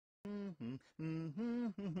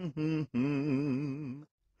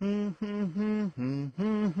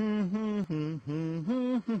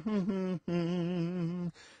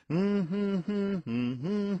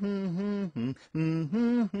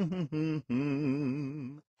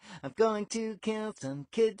I'm going to kill some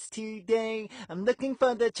kids today. I'm looking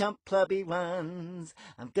for the chump clubby ones.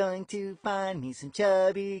 I'm going to find me some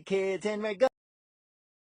chubby kids and we're going.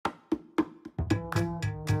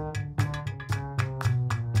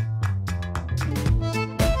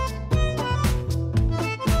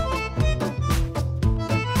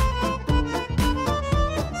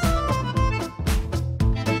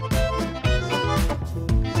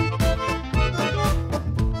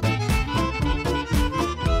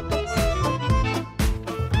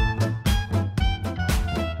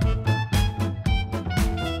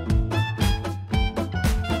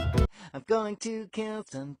 I'm going to kill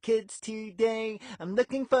some kids today. I'm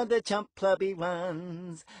looking for the chump clubby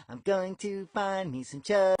ones. I'm going to find me some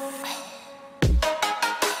chub.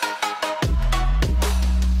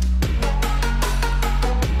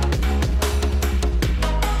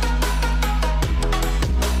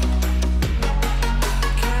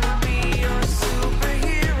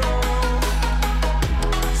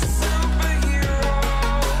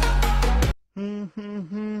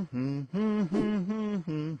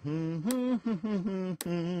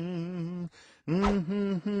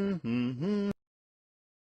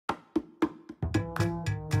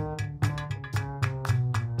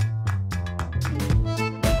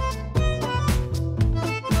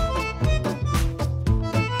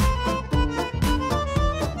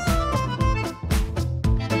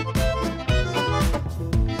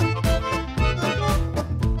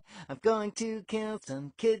 I'm going to kill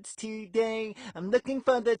some kids today. I'm looking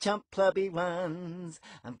for the chump clubby ones.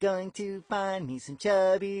 I'm going to find me some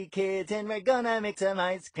chubby kids and we're gonna make some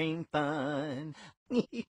ice cream fun.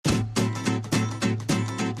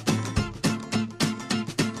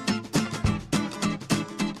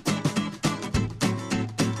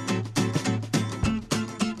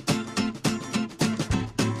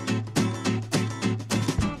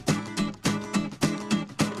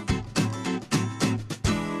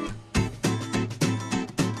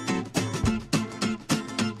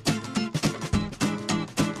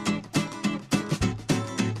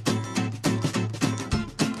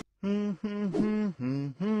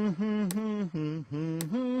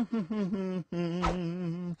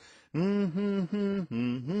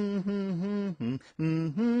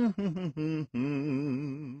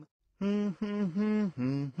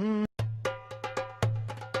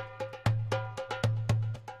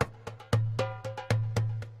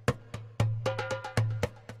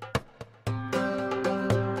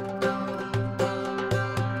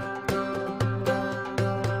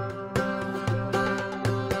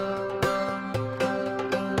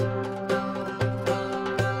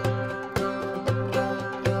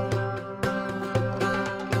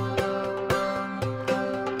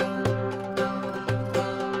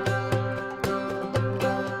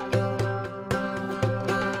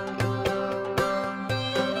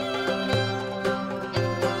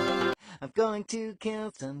 I'm going to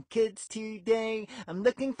kill some kids today. I'm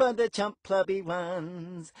looking for the chump clubby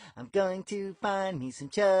ones. I'm going to find me some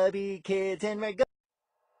chubby kids and we're going.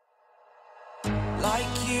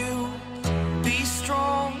 Like you, be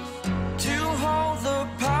strong to hold the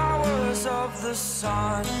powers of the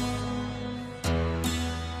sun.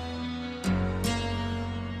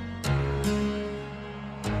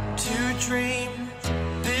 To dream,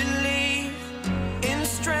 believe in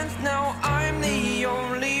strength. Now I'm the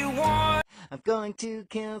only one. I'm going to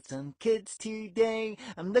kill some kids today.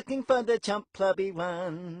 I'm looking for the chump clubby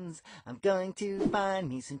ones. I'm going to find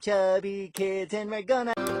me some chubby kids and we're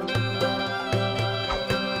gonna.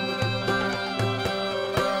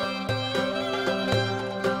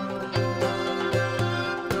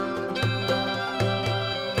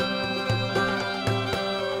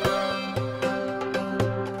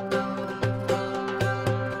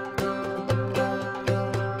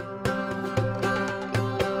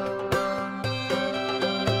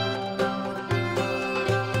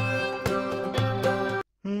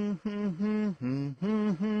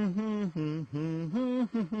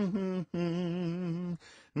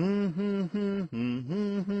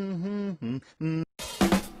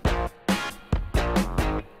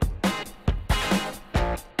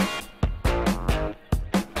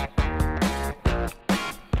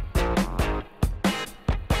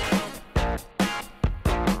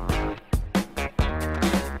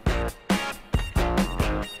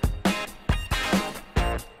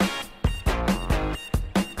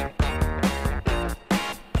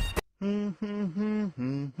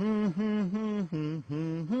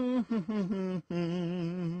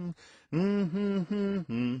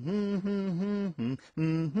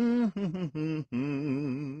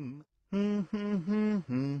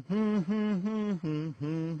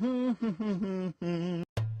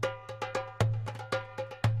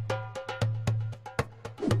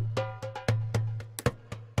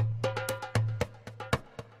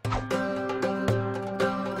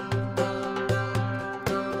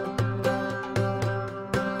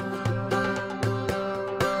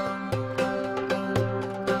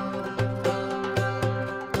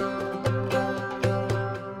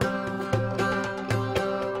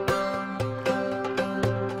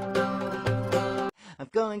 I'm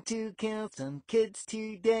going to kill some kids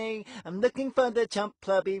today. I'm looking for the chump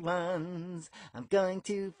plubby ones. I'm going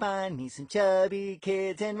to find me some chubby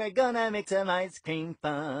kids and we're gonna make some ice cream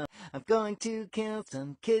fun. I'm going to kill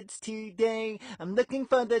some kids today. I'm looking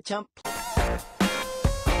for the chump.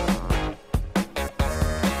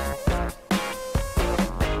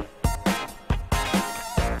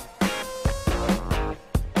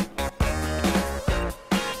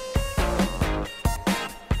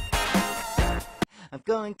 I'm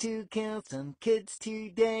going to kill some kids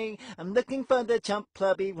today. I'm looking for the chump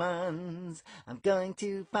plubby ones. I'm going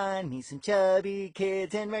to find me some chubby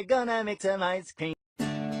kids and we're gonna make some ice cream.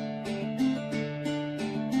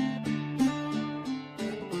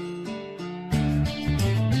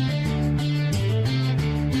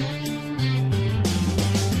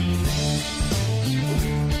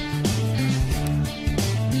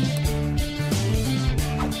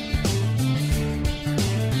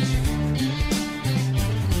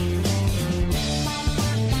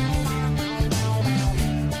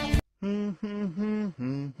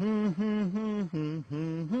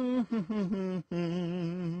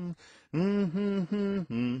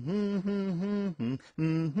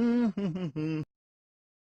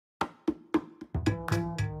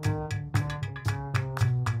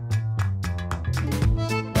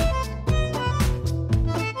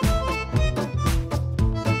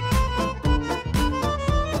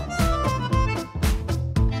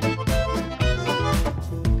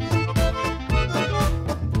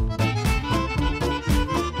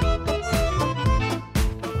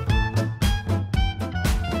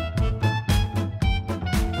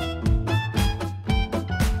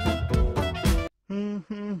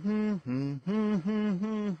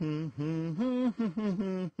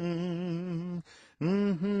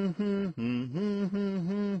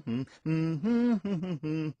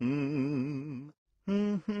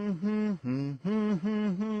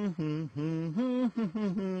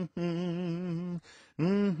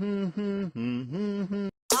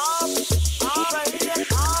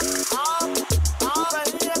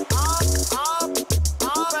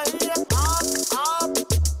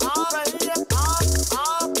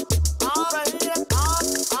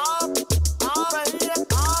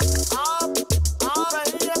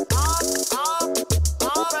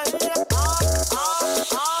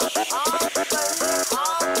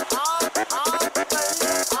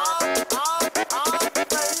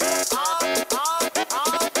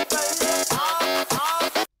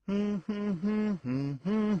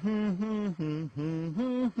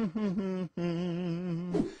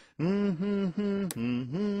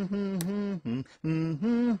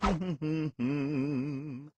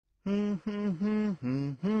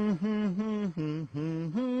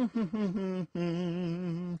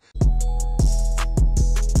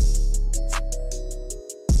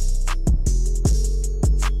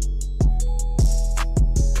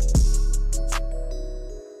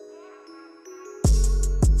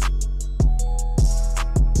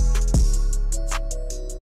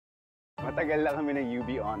 Matagal lang kami nag-UB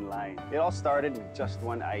online. It all started with just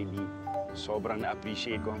one ID. Sobrang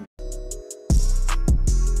na-appreciate ko.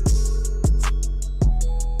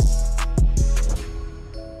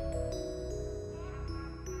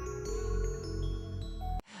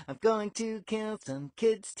 I'm going to kill some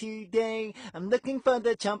kids today. I'm looking for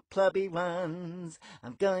the chump plubby ones.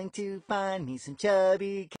 I'm going to find me some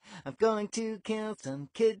chubby. I'm going to kill some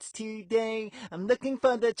kids today. I'm looking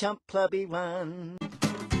for the chump plubby ones.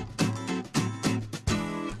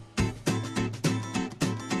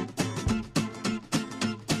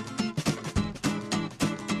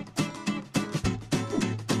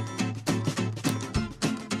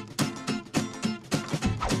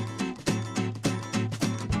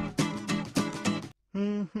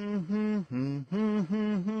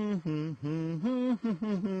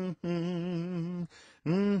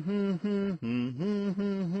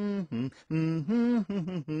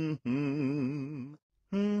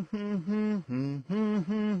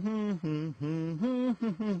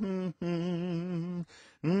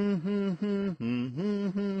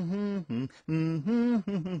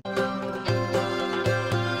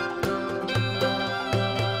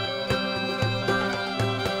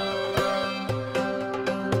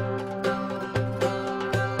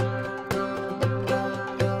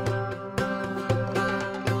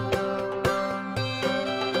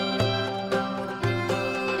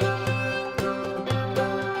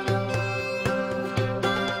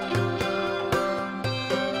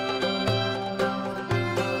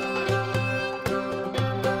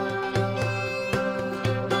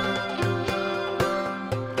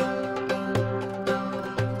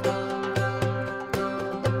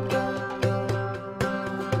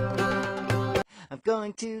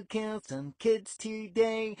 going to kill some kids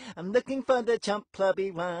today. I'm looking for the chump clubby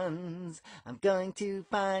ones. I'm going to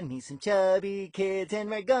find me some chubby kids and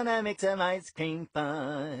we're gonna make some ice cream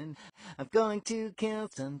fun. I'm going to kill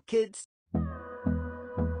some kids.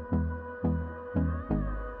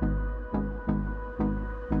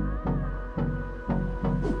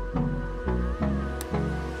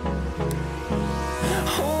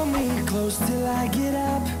 Hold me close till I get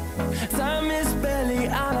up. Time is barely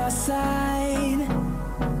on our side.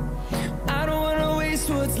 I don't wanna waste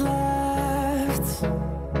what's left.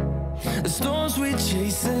 The storms we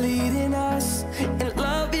chase are leading us, and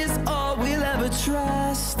love is all we'll ever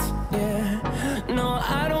trust.